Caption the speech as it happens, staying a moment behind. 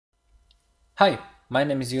Hi, my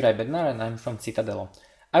name is Juraj Bednar and I'm from Citadelo.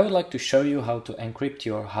 I would like to show you how to encrypt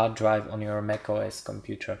your hard drive on your macOS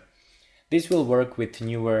computer. This will work with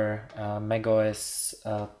newer macOS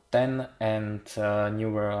 10 and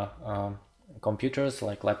newer computers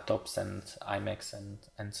like laptops and iMacs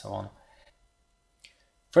and so on.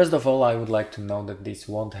 First of all, I would like to know that this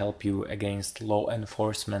won't help you against law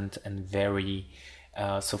enforcement and very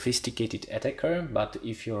sophisticated attacker, but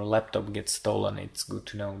if your laptop gets stolen, it's good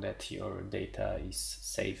to know that your data is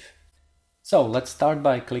safe. So let's start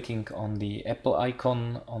by clicking on the Apple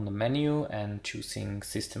icon on the menu and choosing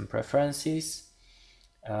System Preferences.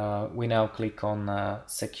 We now click on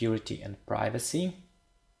Security and Privacy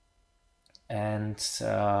and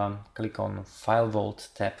click on File Vault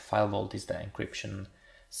tab. File Vault is the encryption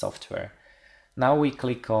software. Now we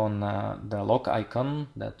click on the lock icon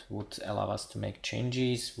that would allow us to make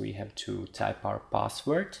changes. We have to type our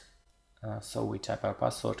password. So we type our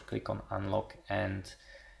password, click on unlock and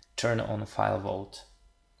turn on File Vault.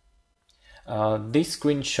 This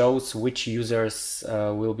screen shows which users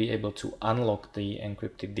will be able to unlock the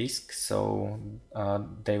encrypted disk. So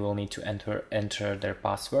they will need to enter their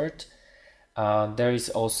password. There is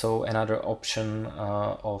also another option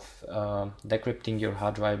of decrypting your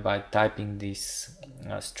hard drive by typing this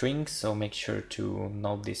string, so make sure to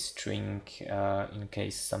note this string in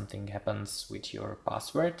case something happens with your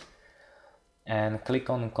password, and click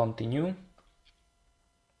on continue.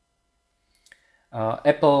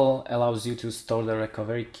 Apple allows you to store the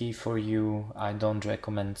recovery key for you. I don't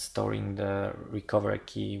recommend storing the recovery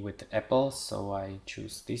key with Apple, so I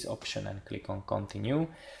choose this option and click on continue.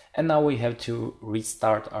 And now we have to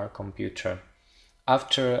restart our computer.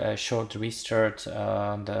 After a short restart,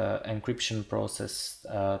 the encryption process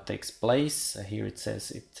takes place. Here it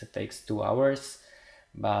says it takes 2 hours,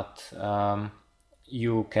 but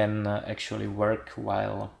you can actually work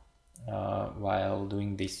while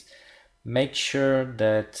doing this. Make sure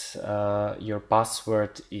that your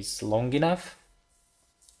password is long enough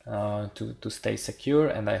to stay secure,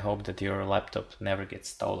 and I hope that your laptop never gets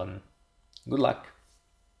stolen. Good luck!